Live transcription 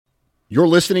You're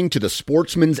listening to the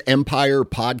Sportsman's Empire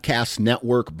Podcast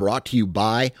Network, brought to you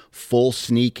by Full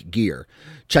Sneak Gear.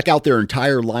 Check out their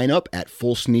entire lineup at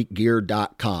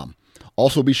fullsneakgear.com.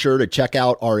 Also be sure to check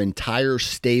out our entire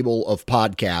stable of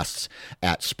podcasts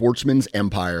at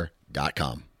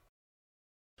sportsmansempire.com.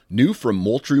 New from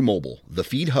Moultrie Mobile, the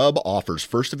Feed Hub offers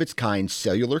first-of-its-kind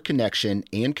cellular connection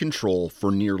and control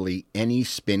for nearly any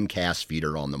spin cast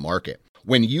feeder on the market.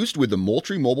 When used with the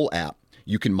Moultrie Mobile app,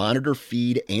 you can monitor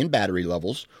feed and battery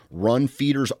levels, run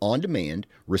feeders on demand,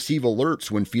 receive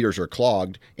alerts when feeders are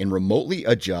clogged, and remotely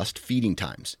adjust feeding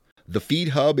times. The Feed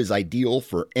Hub is ideal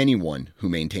for anyone who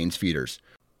maintains feeders.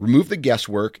 Remove the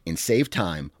guesswork and save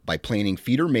time by planning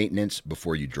feeder maintenance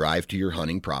before you drive to your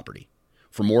hunting property.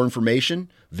 For more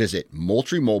information, visit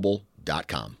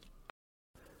MoultrieMobile.com.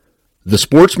 The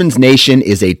Sportsman's Nation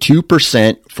is a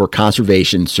 2% for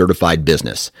conservation certified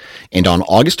business. And on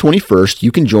August 21st,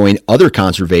 you can join other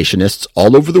conservationists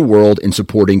all over the world in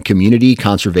supporting Community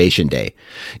Conservation Day.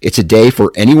 It's a day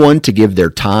for anyone to give their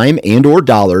time and or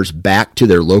dollars back to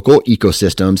their local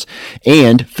ecosystems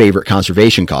and favorite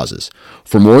conservation causes.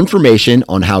 For more information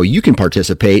on how you can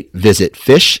participate, visit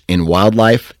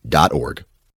fishandwildlife.org.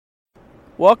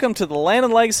 Welcome to the Land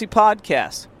and Legacy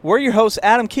Podcast. We're your hosts,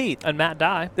 Adam Keith and Matt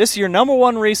Dye. This is your number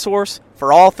one resource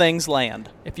for all things land.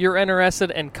 If you're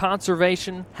interested in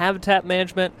conservation, habitat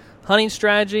management, hunting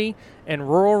strategy, and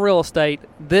rural real estate,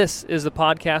 this is the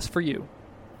podcast for you.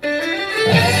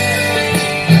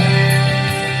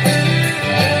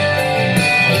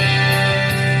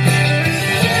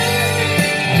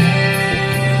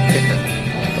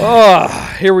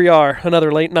 Here we are,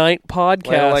 another late night podcast.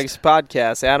 Land and Legacy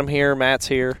Podcast. Adam here, Matt's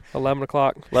here. 11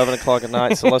 o'clock. 11 o'clock at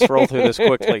night, so let's roll through this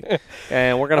quickly.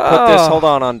 And we're going to put this, hold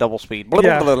on double speed.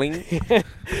 Yeah.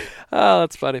 Oh,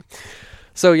 that's funny.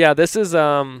 So, yeah, this is...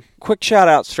 Quick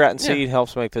shout-out, Stratton Seed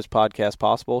helps make this podcast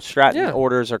possible. Stratton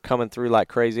orders are coming through like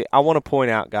crazy. I want to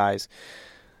point out, guys,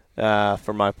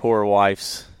 for my poor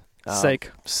wife's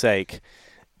sake,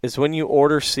 is when you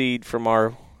order seed from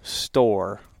our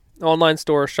store... Online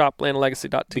store,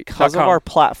 shoplandlegacy.com. Because of our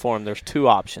platform, there's two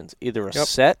options. Either a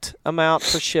set amount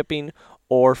for shipping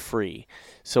or free.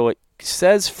 So it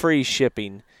says free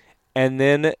shipping, and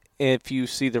then if you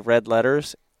see the red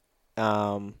letters,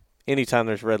 anytime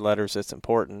there's red letters, it's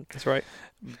important. That's right.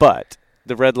 But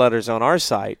the red letters on our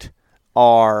site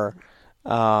are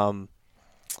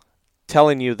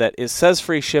telling you that it says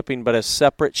free shipping, but a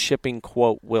separate shipping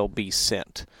quote will be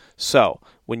sent. So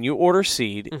when you order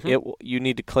seed, you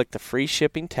need to click the free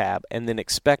shipping tab and then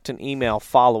expect an email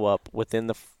follow-up within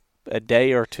a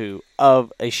day or two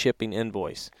of a shipping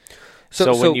invoice.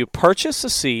 So when you purchase a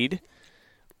seed,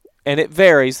 and it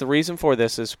varies, the reason for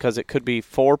this is because it could be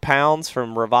 4 pounds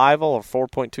from Revival or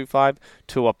 4.25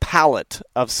 to a pallet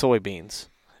of soybeans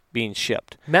being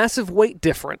shipped. Massive weight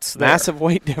difference there. Massive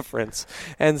weight difference.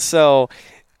 And so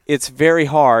it's very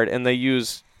hard, and they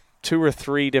use 2 or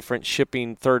 3 different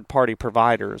shipping third-party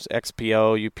providers,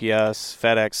 XPO, UPS,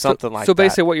 FedEx, something like that. So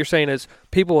basically what you're saying is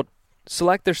people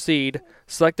select their seed,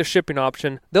 select their shipping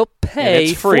option. They'll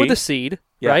pay for the seed,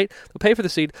 right? They'll pay for the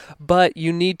seed, but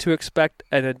you need to expect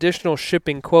an additional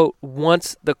shipping quote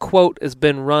once the quote has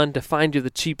been run to find you the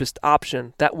cheapest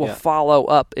option. That will follow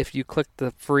up if you click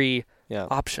the free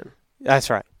option.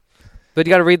 That's right. But you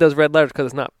got to read those red letters because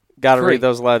it's not Got to read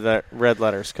those red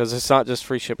letters because it's not just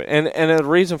free shipping. And the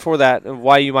reason for that, and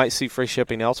why you might see free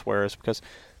shipping elsewhere, is because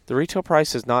the retail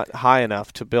price is not high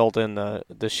enough to build in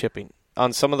the shipping.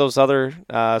 On some of those other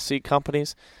seed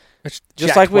companies, it's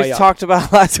just like we talked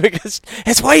about last week,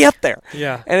 it's way up there.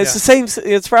 Yeah. And it's the same.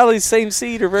 It's probably the same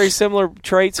seed or very similar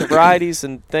traits and varieties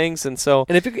and things. And so,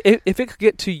 and if it could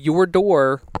get to your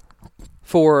door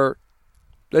for,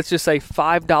 let's just say,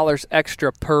 $5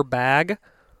 extra per bag,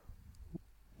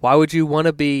 why would you want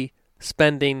to be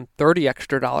spending $30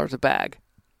 extra a bag,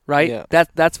 right? Yeah.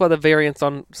 That's why the variance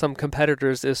on some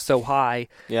competitors is so high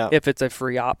if it's a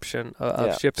free option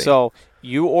of shipping. So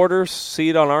you order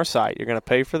seed on our site. You're going to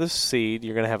pay for the seed.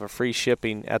 You're going to have a free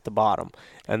shipping at the bottom.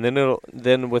 And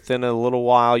then within a little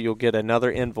while, you'll get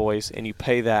another invoice, and you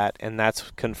pay that, and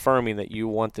that's confirming that you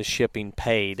want the shipping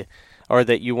paid or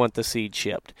that you want the seed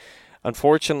shipped.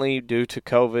 Unfortunately, due to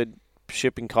COVID,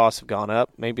 shipping costs have gone up.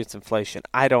 Maybe it's inflation.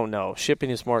 I don't know. Shipping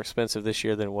is more expensive this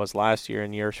year than it was last year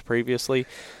and years previously.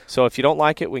 So if you don't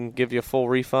like it, we can give you a full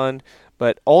refund.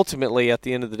 But ultimately, at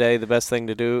the end of the day, the best thing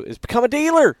to do is become a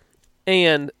dealer.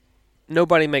 And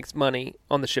nobody makes money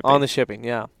on the shipping. On the shipping,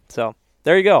 yeah. So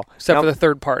there you go. Except for the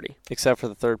third party. Except for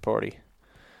the third party.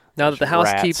 Now that the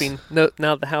housekeeping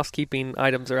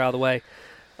items are out of the way,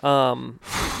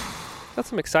 that's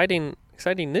some exciting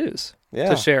news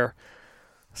to share.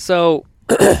 So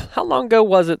How long ago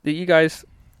was it that you guys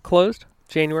closed?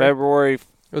 January? February.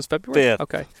 It was February? 5th.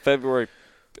 Okay. February.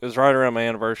 It was right around my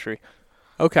anniversary.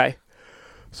 Okay.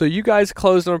 So you guys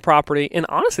closed on a property, and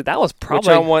honestly, that was probably...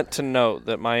 Which I want to note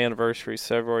that my anniversary is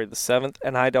February the 7th,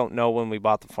 and I don't know when we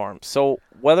bought the farm. So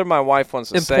whether my wife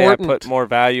wants to say I put more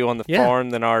value on the farm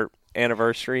than our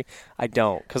anniversary, I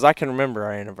don't, because I can remember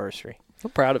our anniversary. I'm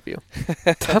proud of you.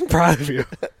 I'm proud of you.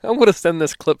 I'm going to send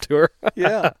this clip to her.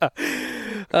 Yeah.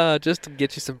 Just to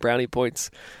get you some brownie points.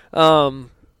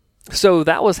 So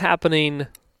that was happening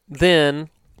then,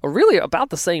 or really about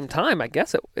the same time, I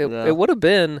guess. It would have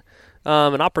been...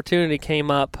 an opportunity came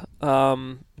up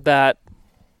that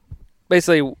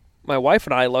basically my wife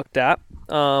and I looked at,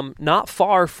 not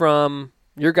far from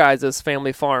your guys'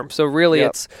 family farm. So really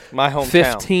it's my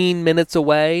hometown. 15 minutes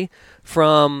away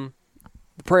from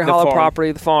the Prairie Hollow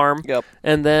property, the farm,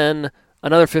 and then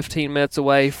another 15 minutes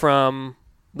away from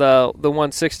the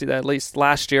 160 that I leased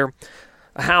last year,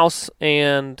 a house,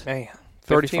 and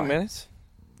 15 minutes?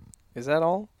 Is that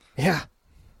all? Yeah.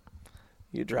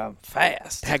 You drive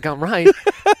fast. Daggone right.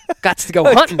 Got to go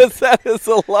hunting. That is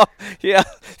a lot. Yeah,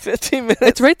 15 minutes.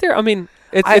 It's right there. I mean,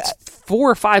 it's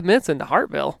 4 or 5 minutes into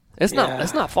Hartville. It's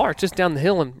not far. It's just down the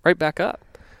hill and right back up.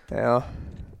 Yeah.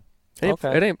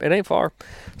 It ain't far.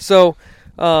 So,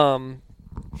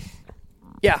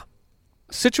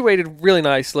 situated really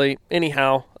nicely.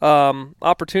 Anyhow,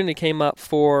 opportunity came up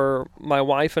for my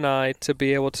wife and I to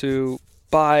be able to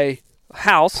buy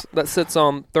house that sits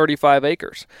on 35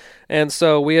 acres. And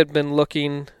so we had been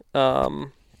looking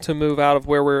to move out of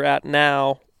where we're at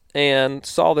now and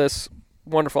saw this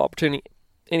wonderful opportunity.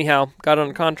 Anyhow, got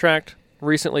under contract,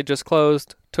 recently just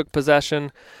closed, took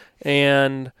possession,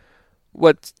 and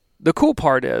what the cool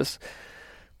part is,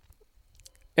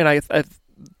 and I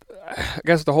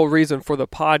guess the whole reason for the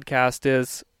podcast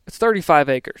is it's 35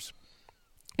 acres.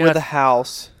 With a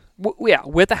house.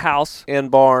 With a house. And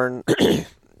barn.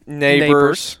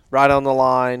 Neighbors right on the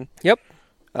line. Yep.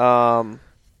 And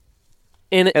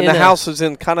the house is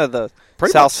in kind of the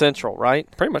south central, right?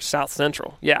 Pretty much south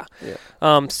central. Yeah.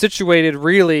 Situated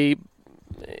really.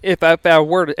 If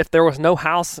there was no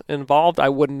house involved, I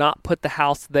would not put the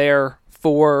house there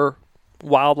for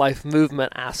wildlife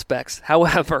movement aspects.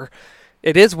 However,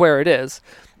 it is where it is.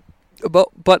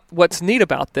 But what's neat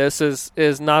about this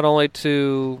is not only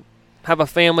to have a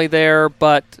family there,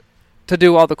 but to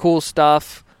do all the cool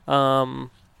stuff in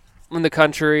the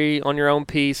country on your own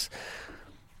piece.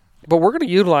 But we're going to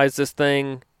utilize this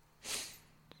thing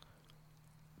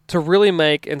to really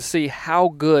make and see how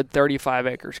good 35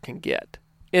 acres can get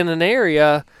in an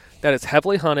area that is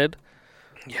heavily hunted,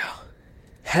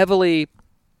 heavily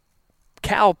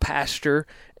cow pasture,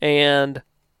 and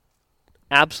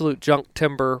absolute junk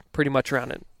timber pretty much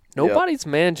around it. Nobody's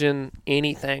managing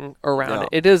anything around it.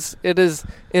 It is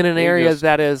in an area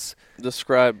that is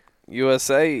described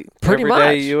USA, pretty much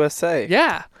everyday USA.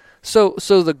 Yeah. So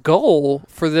the goal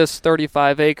for this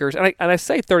 35 acres, and I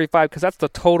say 35 because that's the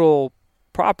total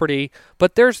property,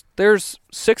 but there's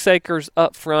 6 acres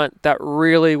up front that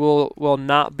really will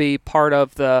not be part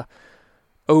of the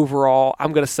overall,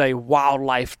 I'm going to say,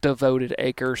 wildlife devoted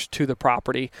acres to the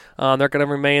property. They're going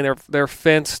to remain, they're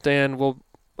fenced, and will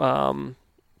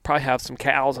probably have some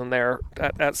cows in there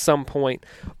at some point.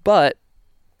 But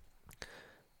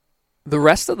the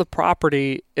rest of the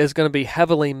property is going to be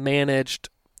heavily managed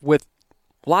with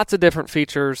lots of different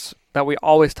features that we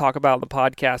always talk about in the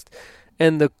podcast.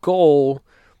 And the goal,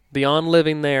 beyond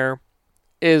living there,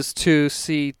 is to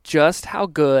see just how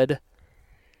good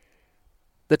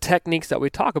the techniques that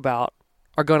we talk about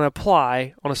are going to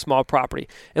apply on a small property.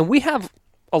 And we have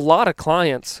a lot of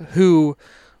clients who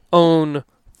own,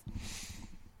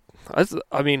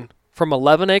 from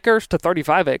 11 acres to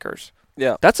 35 acres.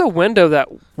 Yeah. That's a window that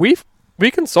we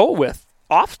consult with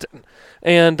often.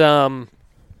 And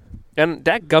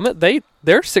dadgummit,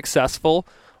 they're successful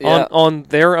on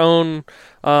their own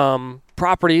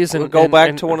properties. And go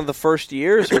back to one of the first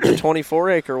years with the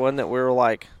 24-acre one that we were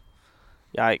like,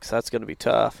 yikes, that's going to be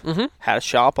tough. Mm-hmm. Had a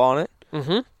shop on it.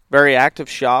 Mm-hmm. Very active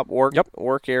shop,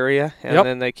 work area. And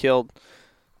then they killed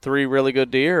 3 really good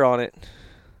deer on it.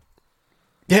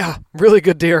 Yeah, really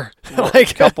good deer. A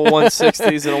couple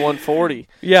 160s and a 140.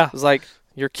 Yeah. It was like,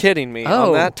 you're kidding me.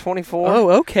 On that 24? Oh,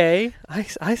 okay.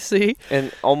 I see.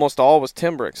 And almost all was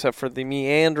timber except for the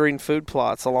meandering food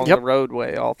plots along the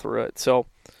roadway all through it. So,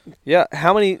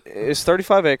 how many is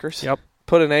 35 acres? Yep.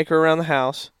 Put an acre around the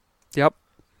house. Yep.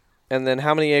 And then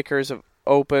how many acres of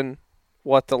open,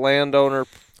 the landowner?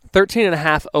 13 and a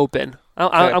half open.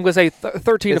 I'm going to say 13 to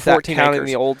 14 acres. Is that counting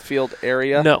the old field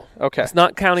area? No. Okay. It's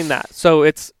not counting that. So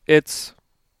it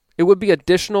would be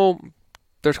additional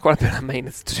there's quite a bit of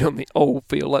maintenance to do on the old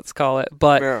field, let's call it.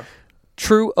 But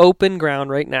true open ground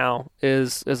right now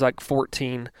is like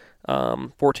 14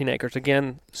 acres.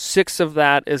 Again, 6 of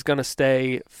that is going to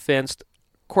stay fenced.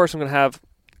 Of course, I'm going to have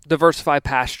diversified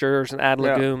pastures and add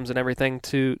legumes and everything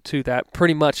to that.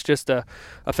 Pretty much just a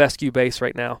fescue base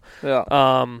right now.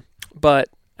 Yeah. But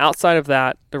outside of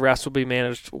that, the rest will be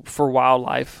managed for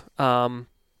wildlife. And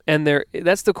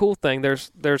that's the cool thing.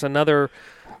 There's another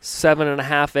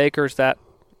 7.5 acres that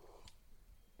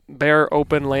bare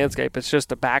open landscape. It's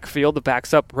just a backfield that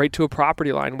backs up right to a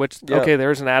property line, which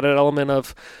there's an added element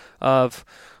of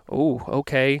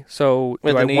okay, so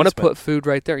do I want to put food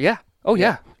right there? Yeah. Oh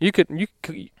yeah. You could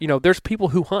there's people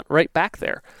who hunt right back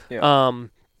there. Yeah.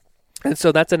 And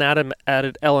so that's an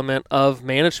added element of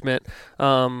management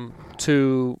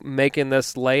to making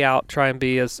this layout try and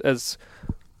be as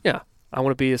I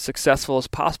want to be as successful as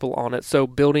possible on it. So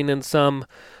building in some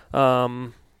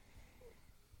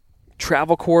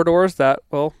travel corridors that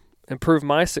will improve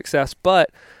my success, but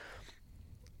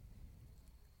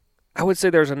I would say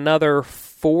there's another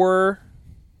 4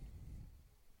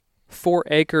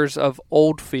 acres of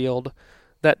old field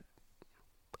that,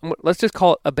 let's just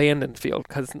call it abandoned field,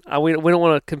 because we don't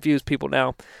want to confuse people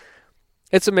now.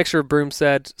 It's a mixture of broom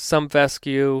sedge, some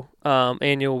fescue,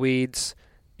 annual weeds,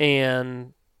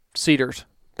 and cedars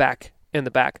back in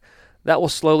the back. That will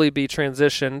slowly be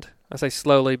transitioned. I say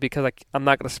slowly because I'm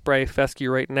not going to spray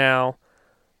fescue right now,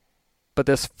 but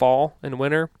this fall and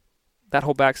winter, that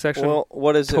whole back section. Well,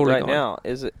 what is totally it right now?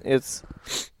 Is it's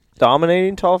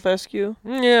dominating tall fescue?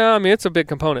 Yeah, I mean it's a big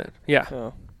component.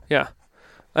 Yeah, yeah,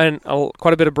 and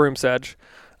quite a bit of broom sedge,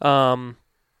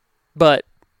 but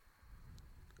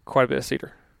quite a bit of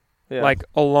cedar, like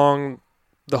along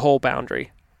the whole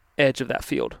boundary edge of that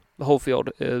field. The whole field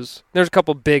there's a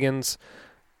couple big ones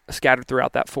scattered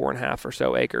throughout that 4.5 or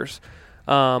so acres.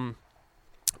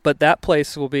 But that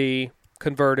place will be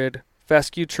converted,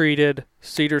 fescue treated,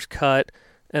 cedars cut,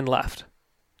 and left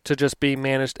to just be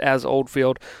managed as old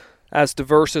field, as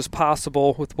diverse as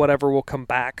possible with whatever will come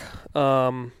back.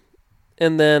 And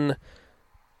then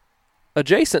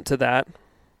adjacent to that,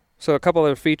 so a couple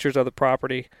other features of the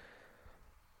property,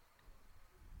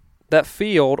 that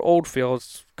field, old field,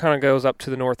 kind of goes up to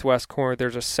the northwest corner.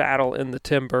 There's a saddle in the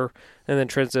timber and then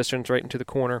transitions right into the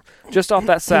corner. Just off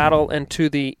that saddle and to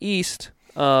the east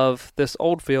of this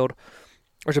old field,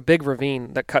 there's a big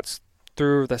ravine that cuts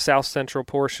through the south central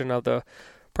portion of the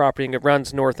property, and it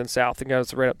runs north and south and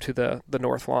goes right up to the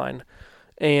north line.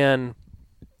 And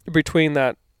between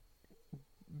that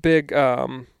big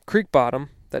creek bottom,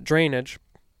 that drainage,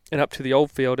 and up to the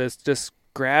old field is just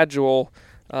gradual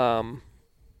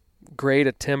grade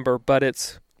of timber, but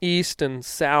it's east and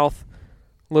south,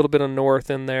 a little bit of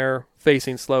north in there,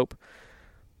 facing slope.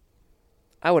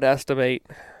 I would estimate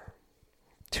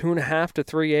 2.5 to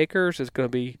 3 acres is going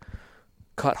to be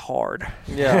cut hard.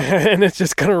 Yeah. And it's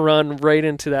just going to run right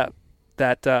into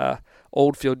that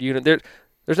old field unit.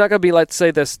 There's not going to be, let's say,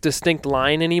 this distinct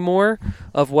line anymore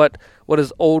of what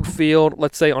is old field,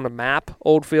 let's say on a map,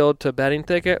 old field to bedding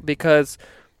thicket, because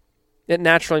it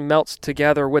naturally melts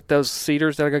together with those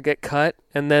cedars that are going to get cut,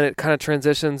 and then it kind of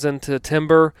transitions into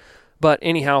timber. But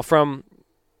anyhow, from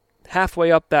halfway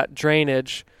up that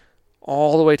drainage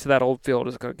all the way to that old field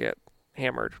is going to get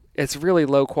hammered. It's really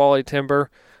low-quality timber.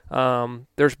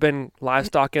 There's been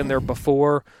livestock in there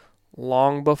before,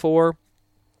 long before.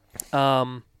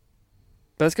 But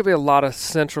it's going to be a lot of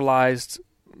centralized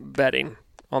bedding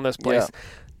on this place. Yeah.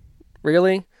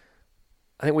 Really,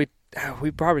 I think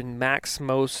we probably max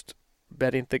most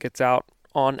bedding thickets out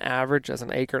on average as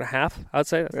 1.5 acres. I'd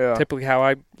say that's typically how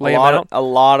I lay them out. A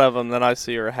lot of them that I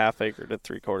see are 1/2 acre to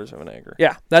 3/4 of an acre.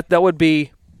 Yeah, that would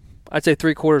be, I'd say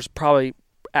 3/4 probably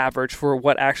average for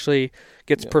what actually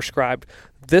gets prescribed.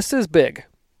 This is big.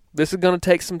 This is going to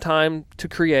take some time to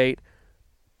create,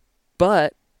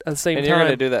 but at the same time, and you're going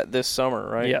to do that this summer,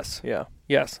 right? Yes. Yeah.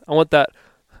 Yes. I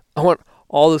want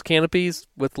all those canopies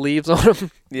with leaves on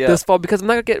them this fall, because I'm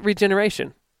not going to get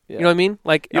regeneration. Yeah. You know what I mean?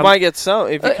 Like you might get some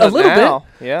if you a little now.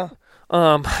 bit. Yeah.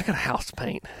 I got a house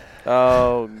paint.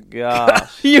 Oh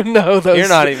gosh. You know those. You're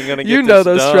not even going to get you know this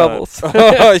those done. troubles.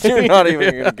 You're not even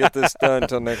going to get this done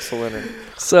until next winter.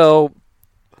 So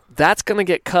that's going to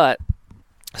get cut.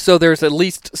 So there's at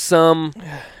least some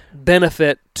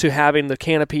benefit to having the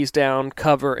canopies down,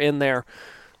 cover in there,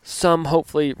 some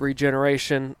hopefully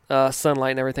regeneration,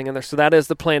 sunlight and everything in there. So that is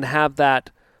the plan, to have that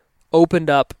opened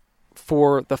up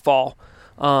for the fall.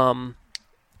 And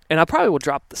I probably will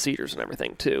drop the cedars and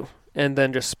everything too, and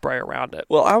then just spray around it.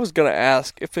 Well, I was going to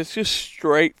ask, if it's just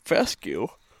straight fescue,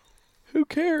 who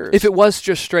cares? If it was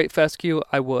just straight fescue,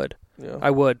 I would. Yeah.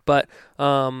 I would. But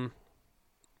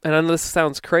and I know this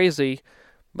sounds crazy,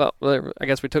 but I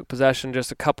guess we took possession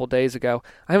just a couple days ago.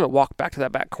 I haven't walked back to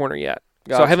that back corner yet.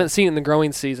 Gotcha. So I haven't seen it in the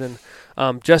growing season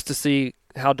just to see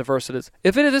how diverse it is.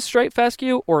 If it is straight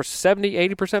fescue or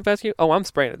 70-80% fescue, I'm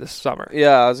spraying it this summer.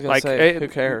 Yeah, I was going to say, who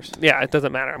cares? Yeah, it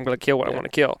doesn't matter. I'm going to kill what I want to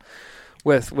kill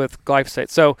with glyphosate.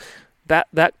 So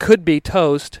that could be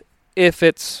toast if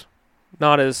it's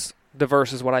not as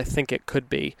diverse as what I think it could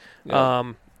be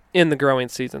in the growing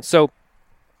season. So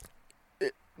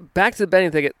back to the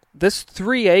bedding thicket, this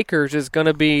 3 acres is going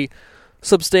to be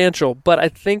substantial, but I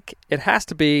think it has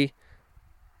to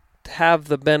have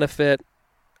the benefit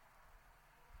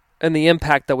and the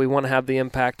impact that we want to have the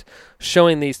impact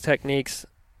showing these techniques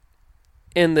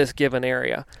in this given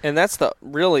area. And that's the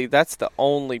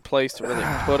only place to really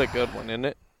put a good one, isn't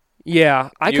it? Yeah,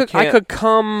 I could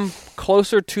come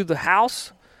closer to the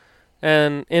house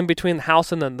and in between the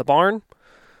house and then the barn,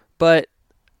 but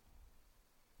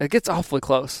it gets awfully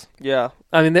close. Yeah.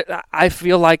 I mean, I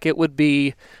feel like it would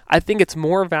be, I think it's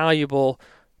more valuable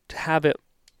to have it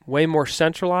way more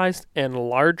centralized and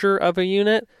larger of a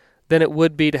unit than it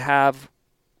would be to have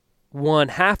one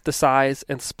half the size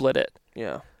and split it.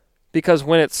 Yeah. Because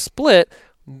when it's split,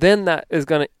 then that is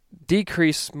going to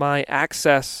decrease my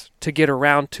access to get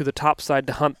around to the top side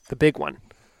to hunt the big one.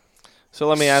 So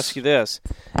let me ask you this.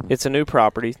 It's a new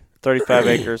property, 35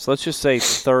 acres. Let's just say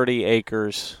 30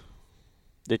 acres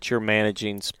that you're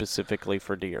managing specifically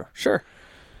for deer. Sure.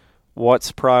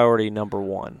 What's priority number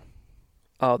 1?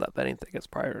 Oh, that bedding thicket's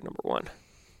priority number 1.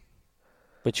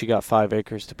 But you got 5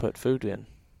 acres to put food in.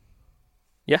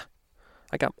 Yeah.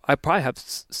 I probably have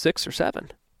 6 or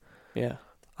 7. Yeah.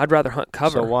 I'd rather hunt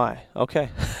cover. So why? Okay.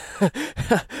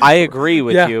 I agree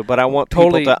with you, but I want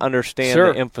people to understand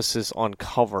the emphasis on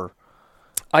cover.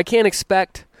 I can't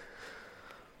expect...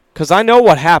 Because I know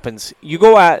what happens. You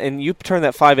go out and you turn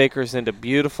that 5 acres into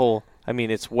beautiful,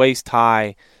 it's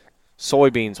waist-high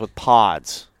soybeans with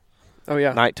pods. Oh,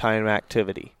 yeah. Nighttime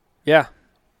activity. Yeah.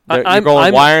 You're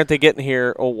going, why aren't they getting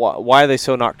here? Or why are they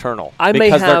so nocturnal?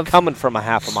 Because they're coming from a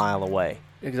half a mile away.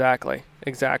 Exactly.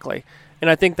 And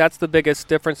I think that's the biggest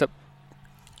difference that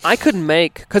I could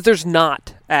make, because there's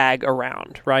not ag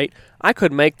around, right? I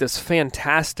could make this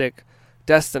fantastic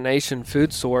destination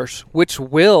food source, which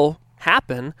will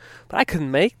happen, but I could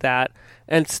make that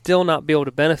and still not be able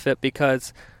to benefit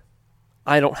because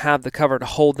I don't have the cover to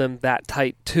hold them that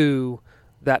tight to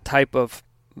that type of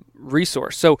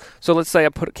resource. So let's say I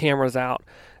put cameras out,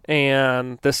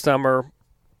 and this summer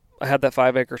I had that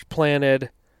 5 acres planted,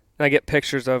 and I get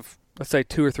pictures of, let's say,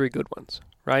 2 or 3 good ones,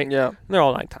 right? Yeah. And they're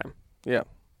all nighttime. Yeah.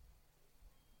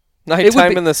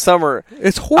 Nighttime in the summer.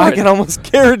 It's horrid. I can almost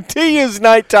guarantee you it's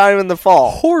nighttime in the fall.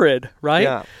 Horrid, right?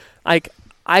 Yeah.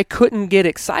 I couldn't get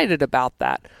excited about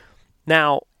that.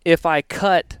 Now, if I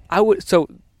cut, so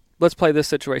let's play this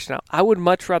situation out. I would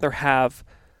much rather have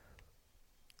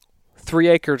 3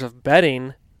 acres of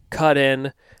bedding cut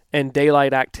in and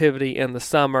daylight activity in the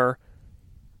summer,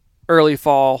 early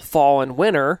fall, and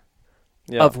winter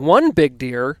of 1 big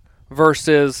deer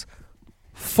versus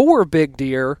 4 big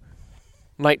deer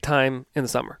nighttime in the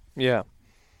summer. Yeah.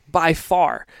 By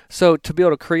far. So to be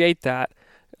able to create that,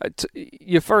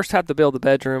 you first have to build the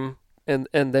bedroom, and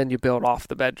then you build off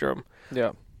the bedroom.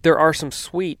 Yeah. There are some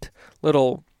sweet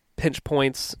little pinch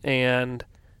points and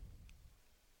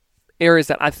areas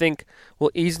that I think will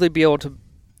easily be able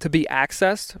to be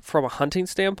accessed from a hunting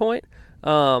standpoint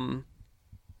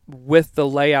with the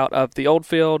layout of the old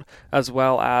field as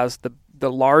well as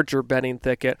the larger bedding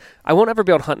thicket. I won't ever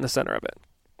be able to hunt in the center of it.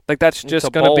 Like, that's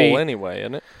just going to be... anyway,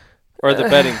 isn't it? Or the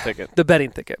bedding thicket? The bedding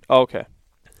thicket. Oh, okay.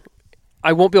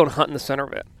 I won't be able to hunt in the center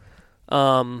of it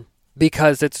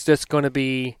because it's just going to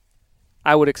be...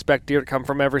 I would expect deer to come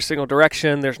from every single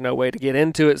direction. There's no way to get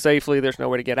into it safely. There's no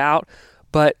way to get out.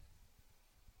 But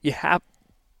you have,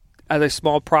 as a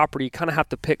small property, you kind of have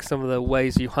to pick some of the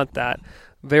ways you hunt that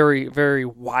very, very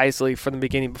wisely from the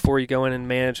beginning before you go in and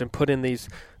manage and put in these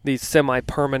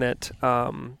semi-permanent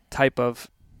type of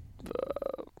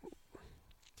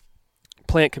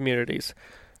plant communities.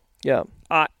 Yeah.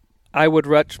 I would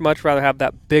much rather have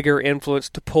that bigger influence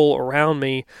to pull around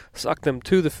me, suck them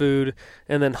to the food,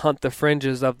 and then hunt the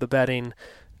fringes of the bedding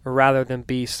rather than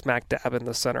be smack dab in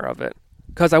the center of it.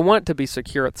 Because I want it to be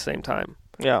secure at the same time.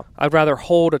 Yeah. I'd rather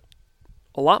hold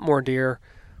a lot more deer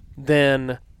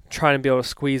than trying to be able to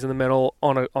squeeze in the middle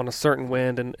on a certain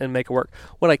wind and make it work.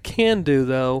 What I can do,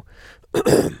 though,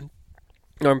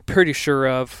 I'm pretty sure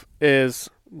of, is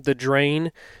the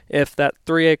drain. If that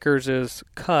 3 acres is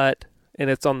cut and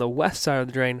it's on the west side of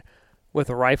the drain with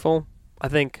a rifle, I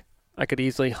think I could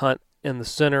easily hunt in the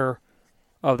center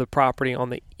of the property on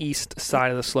the east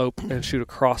side of the slope and shoot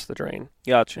across the drain.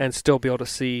 Gotcha. And still be able to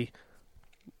see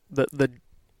the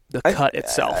cut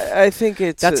itself. I think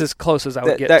that's as close as I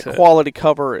would get that to. That quality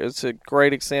cover is a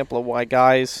great example of why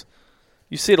guys,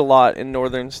 you see it a lot in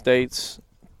northern states,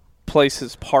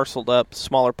 places parceled up,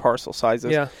 smaller parcel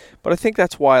sizes. Yeah. But I think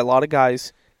that's why a lot of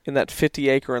guys in that 50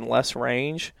 acre and less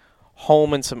range,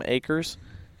 home and some acres,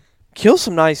 kill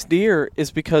some nice deer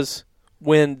is because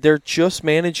when they're just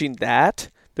managing that,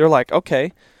 they're like,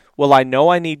 okay, well, I know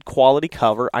I need quality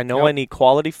cover. I know I need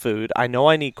quality food. I know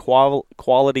I need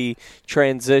quality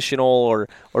transitional or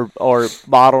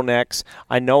bottlenecks.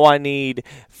 I know I need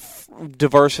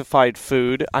diversified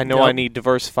food. I know I need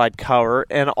diversified cover.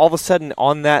 And all of a sudden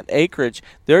on that acreage,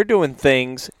 they're doing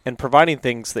things and providing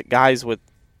things that guys with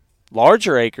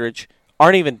larger acreage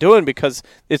aren't even doing because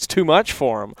it's too much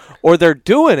for them. Or they're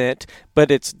doing it, but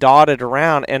it's dotted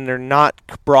around and they're not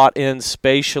brought in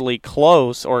spatially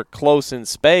close or close in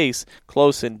space,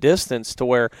 close in distance to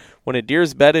where when a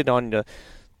deer's bedded on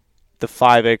the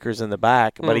 5 acres in the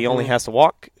back, but he only has to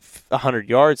walk 100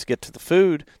 yards to get to the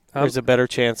food, there's a better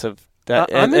chance of that.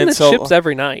 I'm in the ships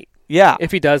every night. Yeah.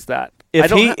 If he does that.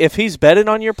 If he's bedded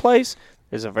on your place,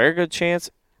 there's a very good chance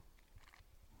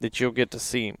that you'll get to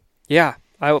see him. Yeah.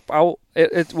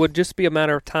 It would just be a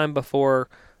matter of time before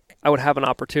I would have an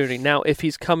opportunity. Now, if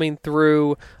he's coming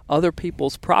through other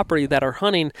people's property that are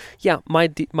hunting, my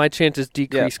chances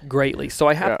decrease greatly. So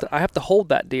I have to hold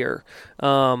that deer,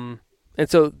 and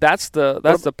so that's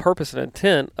the purpose and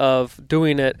intent of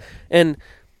doing it. And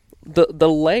the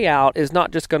layout is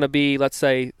not just going to be, let's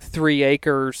say, 3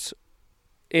 acres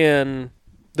in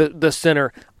the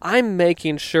center. I'm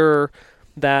making sure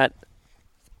that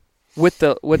with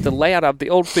the layout of the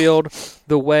old field,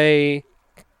 the way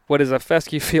what is a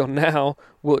fescue field now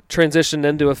will transition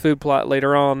into a food plot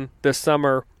later on this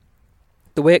summer,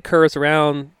 the way it curves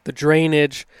around, the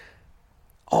drainage,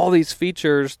 all these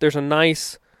features, there's a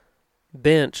nice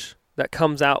bench that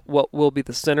comes out what will be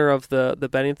the center of the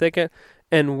bedding thicket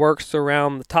and works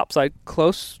around the top side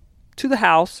close to the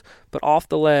house but off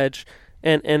the ledge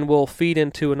and will feed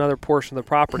into another portion of the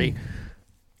property.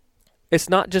 It's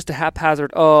not just a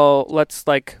haphazard, let's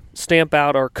like stamp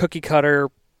out or cookie cutter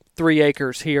 3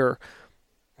 acres here.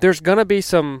 There's going to be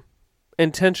some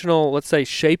intentional, let's say,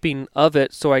 shaping of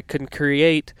it so I can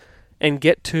create and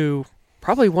get to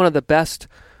probably one of the best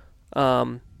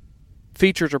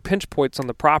features or pinch points on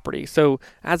the property. So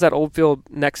as that old field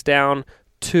necks down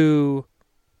to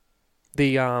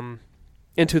the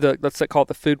into the, let's say, call it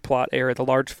the food plot area, the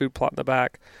large food plot in the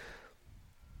back,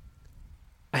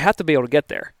 I have to be able to get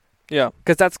there. Yeah,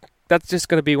 because that's just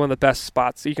going to be one of the best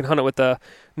spots. You can hunt it with the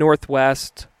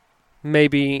northwest,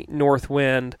 maybe north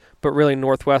wind, but really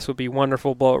northwest would be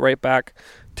wonderful. Blow it right back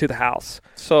to the house.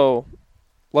 So,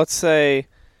 let's say,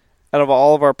 out of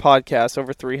all of our podcasts,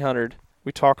 over 300,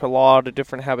 we talk a lot of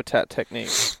different habitat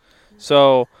techniques.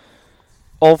 So,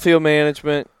 old field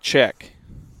management, check.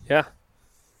 Yeah.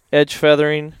 Edge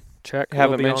feathering, check.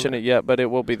 Haven't mentioned it yet, but it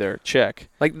will be there. Check.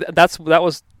 Like that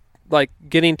was like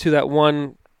getting to that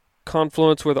one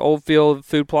confluence where the old field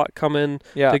food plot come in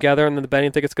together, and then the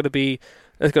bedding thicket's going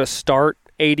to start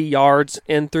 80 yards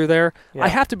in through there. I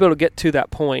have to be able to get to that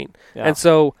point. And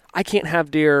so I can't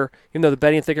have deer, even though the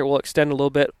bedding thicket will extend a little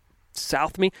bit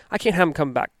south of me, I can't have them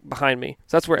come back behind me.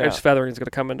 So that's where edge feathering is going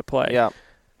to come into play. Yeah.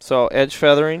 So edge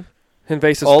feathering,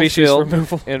 invasive species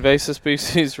removal. Invasive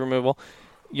species removal.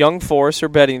 Young forest or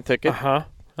bedding thicket.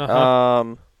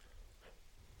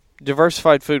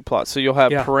 Diversified food plots. So you'll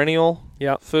have perennial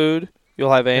food.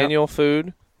 You'll have annual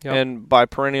food. Yep. And by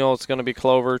perennial, it's going to be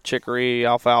clover, chicory,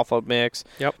 alfalfa mix.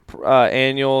 Yep.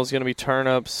 Annual is going to be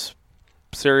turnips,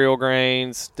 cereal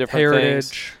grains, different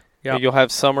things. Yep. You'll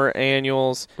have summer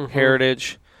annuals,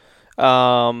 heritage.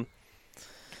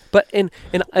 But in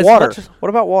water. What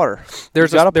about water?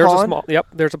 There's a pond.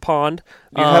 There's a pond.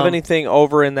 Do you have anything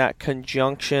over in that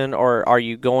conjunction, or are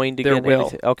you going to get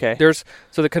anything? Okay.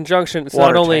 So the conjunction. It's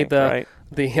water not only tank,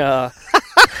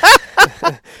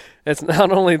 it's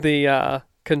not only the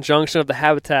conjunction of the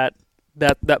habitat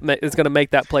that is going to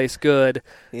make that place good.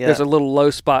 Yeah. There's a little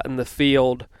low spot in the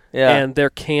field. Yeah. And there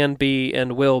can be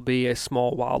and will be a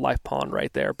small wildlife pond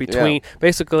right there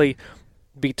basically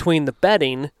between the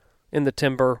bedding in the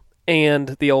timber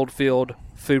and the old field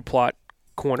food plot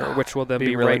corner, which will then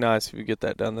be really nice if you get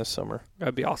that done this summer.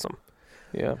 That'd be awesome.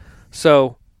 Yeah.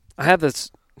 So I have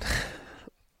this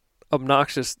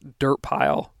obnoxious dirt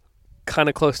pile kind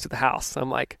of close to the house. I'm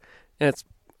like, and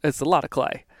it's a lot of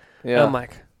clay. Yeah. And I'm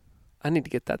like, I need to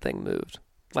get that thing moved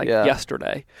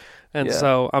yesterday. And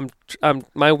so I'm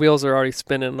my wheels are already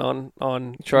spinning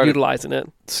on utilizing it.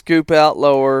 Scoop out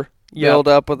lower. build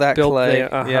up with that clay,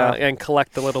 and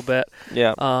collect a little bit.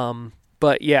 Yeah.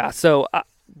 But yeah, so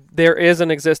there is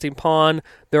an existing pond.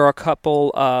 There are a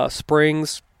couple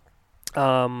springs.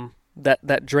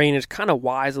 That drainage kind of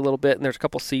wise a little bit, and there's a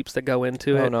couple seeps that go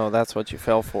into it. Oh no, that's what you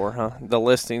fell for, huh? The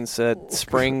listing said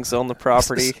springs on the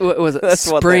property. What was it?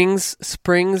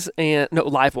 Springs and no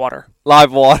live water.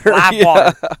 Live water. Live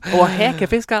water. Well, heck,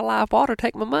 if it's got live water,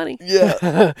 take my money.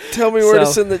 Yeah. Tell me where to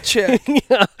send the check.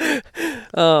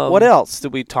 What else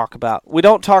did we talk about? We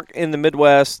don't talk in the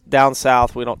Midwest, down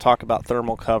south. We don't talk about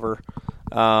thermal cover.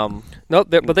 No,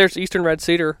 but there's Eastern Red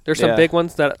Cedar. There's some big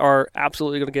ones that are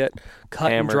absolutely going to get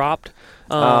cut and dropped.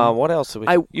 What else?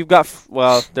 You've got,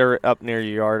 they're up near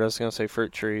your yard. I was going to say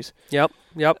fruit trees. Yep.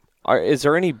 Is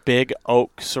there any big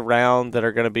oaks around that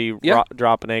are going to be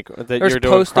dropping acre that there's you're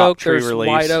doing post crop oak, tree there's release?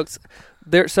 White oaks.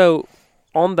 So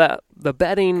on the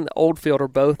bedding, the old field are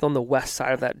both on the west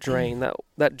side of that drain.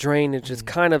 That drainage is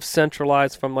kind of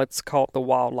centralized from, let's call it, the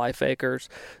wildlife acres.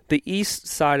 The east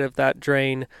side of that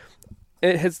drain,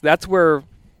 that's where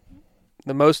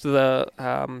the most of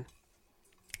the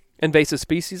invasive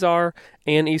species are,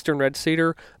 and Eastern Red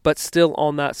Cedar, but still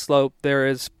on that slope there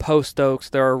is post oaks,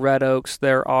 there are red oaks,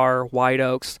 there are white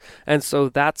oaks, and so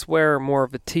that's where more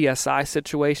of a TSI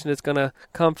situation is going to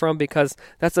come from, because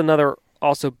that's another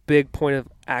also big point of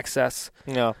access.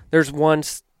 Yeah. There's one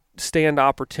stand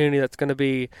opportunity that's going to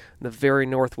be in the very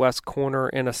northwest corner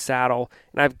in a saddle,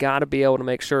 and I've got to be able to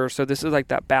make sure, so this is like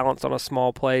that balance on a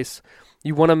small place.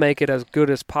 You want to make it as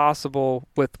good as possible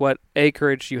with what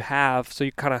acreage you have. So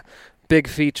you kind of big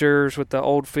features with the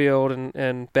old field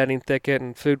and bedding thicket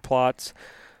and food plots.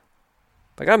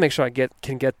 I got to make sure I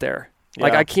can get there. Yeah.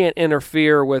 Like I can't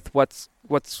interfere with what's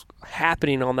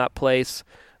happening on that place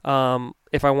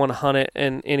if I want to hunt it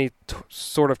in any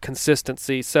sort of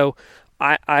consistency. So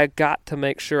I got to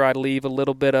make sure I leave a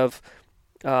little bit of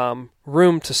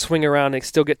room to swing around and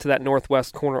still get to that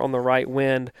northwest corner on the right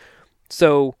wind.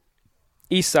 So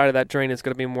east side of that drain is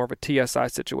going to be more of a TSI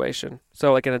situation.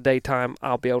 So like in a daytime,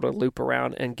 I'll be able to loop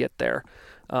around and get there.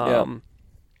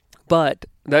 But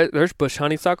there's bush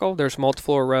honeysuckle. There's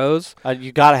multiflora rose.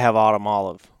 You got to have autumn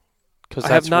olive because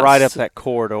that's right up that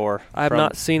corridor. I have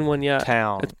not seen one yet.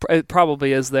 Town. It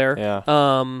probably is there.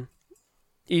 Yeah.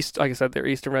 East, like I said, there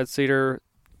Eastern Red Cedar.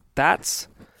 That's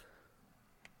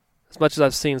as much as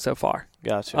I've seen so far.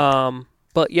 Gotcha.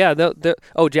 But yeah,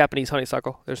 Japanese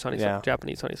honeysuckle. There's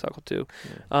Japanese honeysuckle too.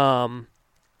 Yeah.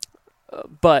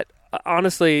 But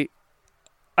honestly,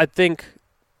 I think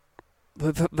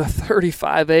the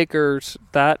 35 acres,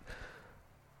 that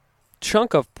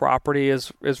chunk of property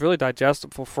is really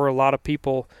digestible for a lot of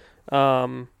people,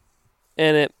 and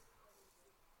I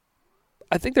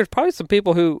think there's probably some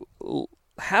people who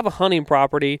have a hunting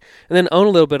property and then own a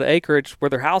little bit of acreage where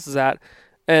their house is at,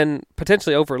 and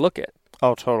potentially overlook it.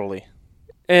 Oh, totally.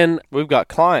 And we've got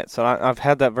clients, and I've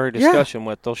had that very discussion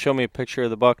with. They'll show me a picture of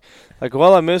the buck. Like,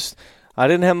 well, I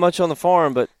didn't have much on the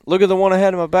farm, but look at the one I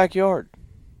had in my backyard.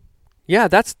 Yeah,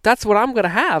 that's what I'm going to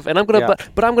have, and I'm going to,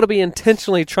 but I'm going to be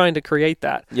intentionally trying to create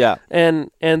that. Yeah.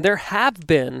 And there have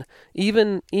been,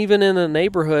 even in a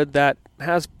neighborhood that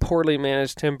has poorly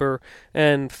managed timber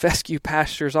and fescue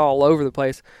pastures all over the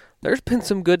place, there's been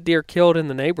some good deer killed in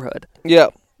the neighborhood. Yeah.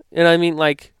 And I mean,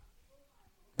 like,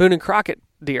 Boone and Crockett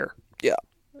deer. Yeah.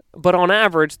 But on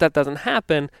average, that doesn't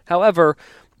happen. However,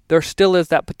 there still is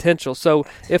that potential. So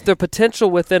if the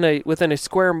potential within a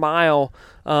square mile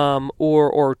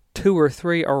or 2 or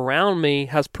 3 around me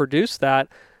has produced that,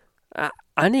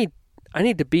 I need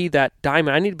to be that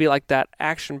diamond. I need to be like that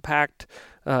action-packed,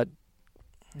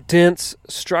 dense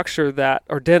structure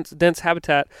dense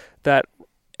habitat that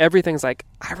everything's like,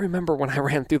 I remember when I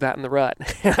ran through that in the rut.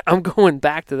 I'm going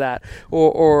back to that.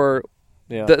 Or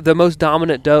the most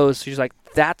dominant does. She's like,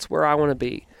 that's where I want to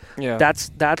be. Yeah.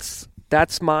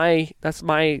 That's my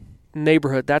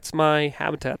neighborhood. That's my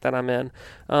habitat that I'm in.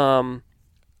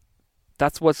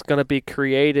 That's what's going to be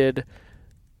created,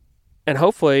 and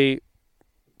hopefully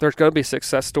there's going to be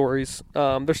success stories.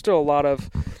 There's still a lot of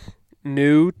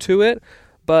new to it,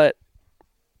 but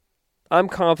I'm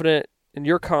confident, and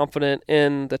you're confident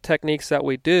in the techniques that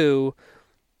we do.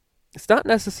 It's not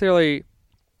necessarily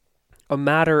a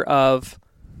matter of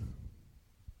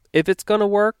if it's going to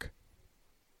work.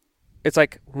 It's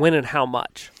like when and how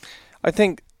much. I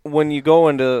think when you go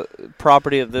into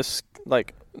property of this,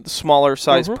 like smaller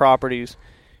size properties,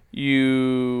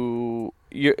 it's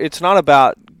not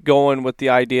about going with the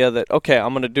idea that, okay,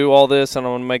 I'm going to do all this and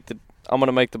I'm going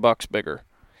to make the bucks bigger.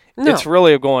 No. It's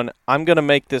really going, I'm going to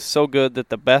make this so good that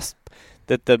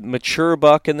the mature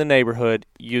buck in the neighborhood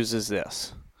uses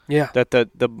this. Yeah. That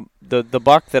the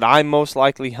buck that I'm most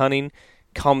likely hunting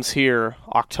comes here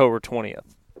October 20th.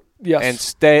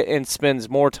 Yes. And spends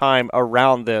more time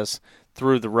around this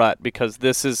through the rut because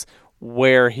this is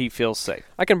where he feels safe.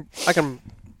 I can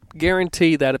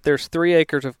guarantee that if there's 3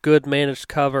 acres of good managed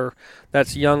cover,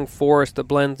 that's young forest that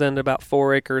blends into about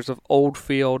 4 acres of old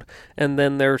field, and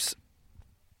then there's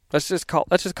let's just call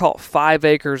it 5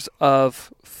 acres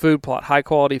of food plot, high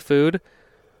quality food.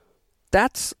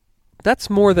 That's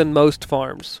more than most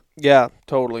farms. Yeah,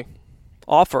 totally.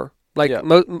 Offer. Like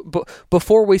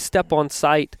before we step on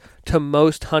site to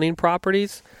most hunting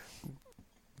properties,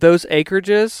 those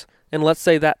acreages, and let's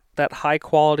say that high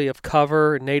quality of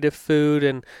cover, native food,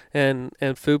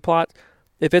 and food plots,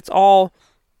 if it's all,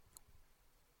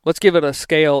 let's give it a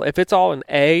scale, if it's all an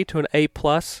A to an A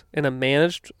plus in a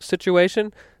managed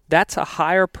situation, that's a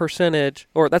higher percentage,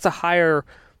 or that's a higher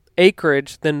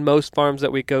acreage than most farms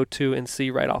that we go to and see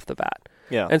right off the bat.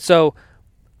 Yeah. And so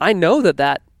I know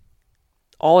that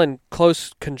all in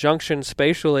close conjunction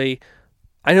spatially,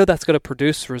 I know that's going to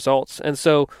produce results. And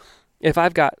so if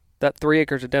I've got that 3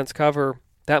 acres of dense cover,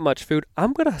 that much food,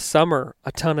 I'm going to summer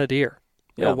a ton of deer.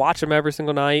 You know, watch them every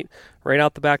single night, right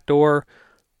out the back door.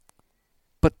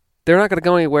 But they're not going to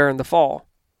go anywhere in the fall,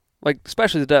 like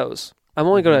especially the does. I'm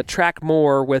only going to attract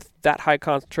more with that high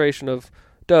concentration of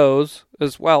does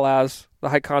as well as the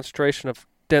high concentration of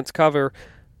dense cover.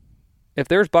 If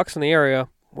there's bucks in the area,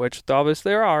 which obviously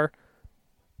there are,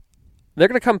 they're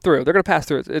going to come through. They're going to pass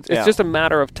through. It's just a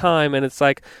matter of time, and it's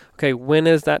like, okay, when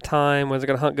is that time? When's it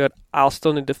going to hunt good? I'll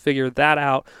still need to figure that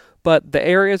out. But the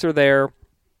areas are there.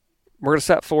 We're going to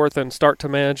set forth and start to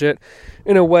manage it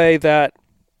in a way that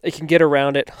it can get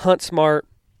around it, hunt smart,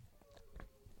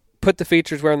 put the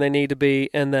features where they need to be,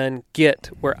 and then get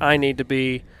where I need to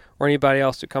be or anybody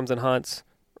else who comes and hunts.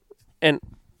 And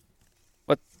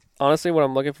honestly, what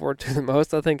I'm looking forward to the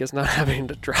most, I think, is not having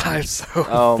to drive so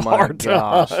far to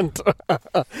hunt.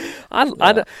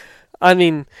 I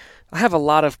mean, I have a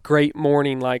lot of great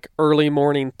morning, like early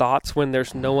morning thoughts when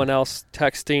there's no one else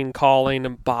texting, calling,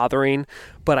 and bothering,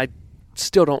 but I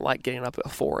still don't like getting up at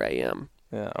 4 a.m.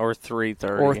 Yeah, or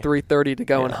 3:30. Or 3:30 to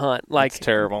go and hunt. Like, it's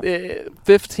terrible.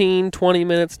 15, 20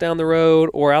 minutes down the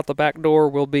road or out the back door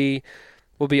will be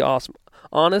awesome.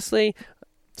 Honestly,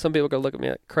 some people are going to look at me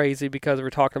like crazy because we're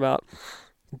talking about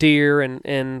deer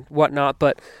and whatnot.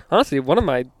 But honestly, one of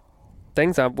my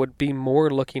things I would be more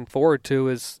looking forward to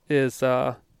is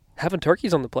having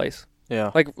turkeys on the place.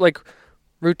 Yeah. Like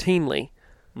routinely,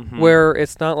 where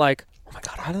it's not like, oh my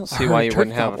God, I don't see why you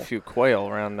wouldn't have a few quail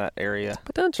around that area.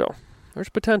 Potential. There's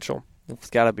potential. It's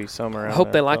got to be somewhere around I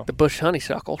hope there, they like the bush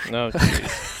honeysuckles. No,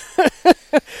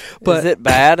 but is it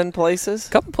bad in places?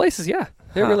 A couple places, yeah.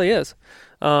 It really is.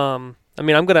 I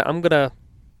mean, I'm gonna.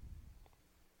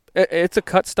 It's a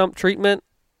cut stump treatment,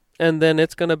 and then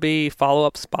it's gonna be follow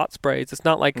up spot sprays. It's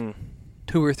not like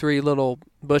 2 or 3 little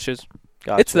bushes.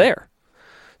 Gotcha. It's there.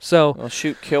 So well,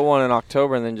 kill one in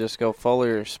October, and then just go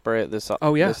foliar spray it this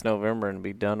November and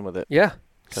be done with it. Yeah,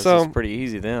 because it's pretty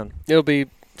easy then. It'll be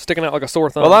sticking out like a sore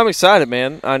thumb. Well, I'm excited,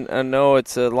 man. I know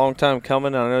it's a long time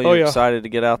coming. I know you're excited to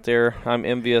get out there. I'm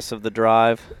envious of the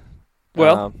drive.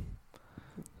 Well.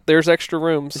 There's extra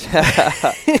rooms.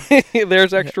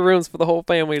 There's extra rooms for the whole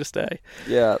family to stay.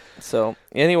 Yeah. So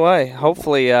anyway,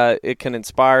 hopefully it can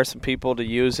inspire some people to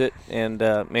use it. And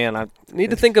man, I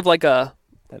need to think of like a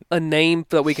name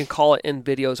that we can call it in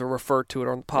videos or refer to it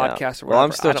on the podcast. Or whatever. Well,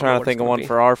 I'm still trying to think of one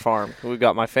for our farm. We've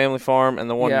got my family farm and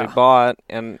the one we bought,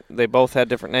 and they both had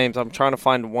different names. I'm trying to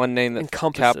find one name that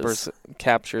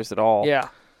captures it all. Yeah.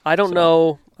 I don't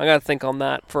know. I got to think on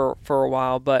that for a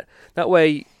while, but that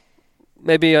way.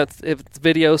 Maybe if it's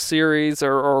video series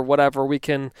or whatever, we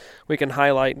can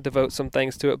highlight and devote some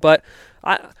things to it. But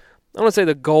I don't want to say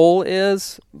the goal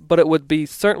is, but it would be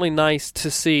certainly nice to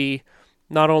see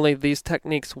not only these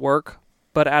techniques work,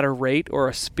 but at a rate or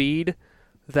a speed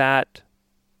that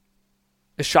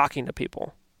is shocking to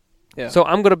people. Yeah. So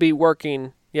I'm going to be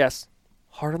working,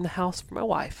 hard on the house for my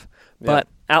wife, but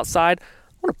outside, I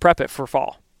want to prep it for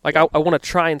fall. Like I want to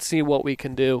try and see what we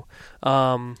can do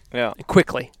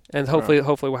quickly, and hopefully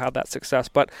we'll have that success.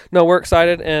 But no, we're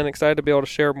excited to be able to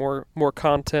share more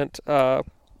content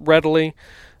readily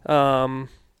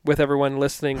with everyone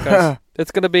listening. 'Cause it's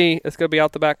gonna be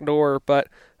out the back door, but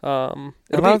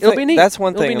it'll be neat. That's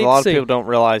one thing a lot of people don't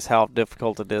realize how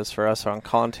difficult it is for us on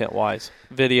content wise,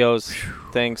 videos,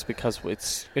 things, because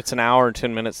it's an hour and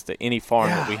 10 minutes to any farm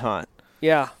that we hunt.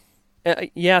 Yeah.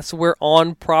 So we're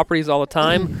on properties all the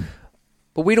time,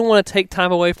 but we don't want to take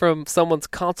time away from someone's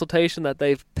consultation that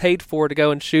they've paid for to go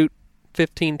and shoot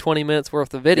 15, 20 minutes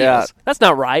worth of videos. Yeah. That's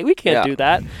not right. We can't do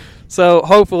that. So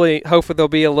hopefully there'll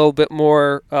be a little bit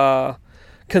more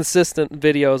consistent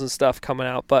videos and stuff coming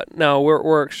out. But no,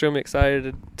 we're extremely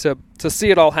excited to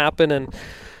see it all happen, and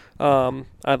there's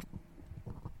going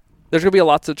to be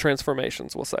lots of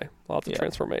transformations. We'll say lots of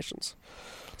transformations.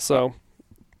 So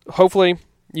hopefully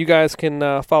you guys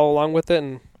can follow along with it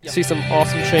and see some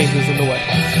awesome changes in the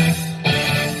way.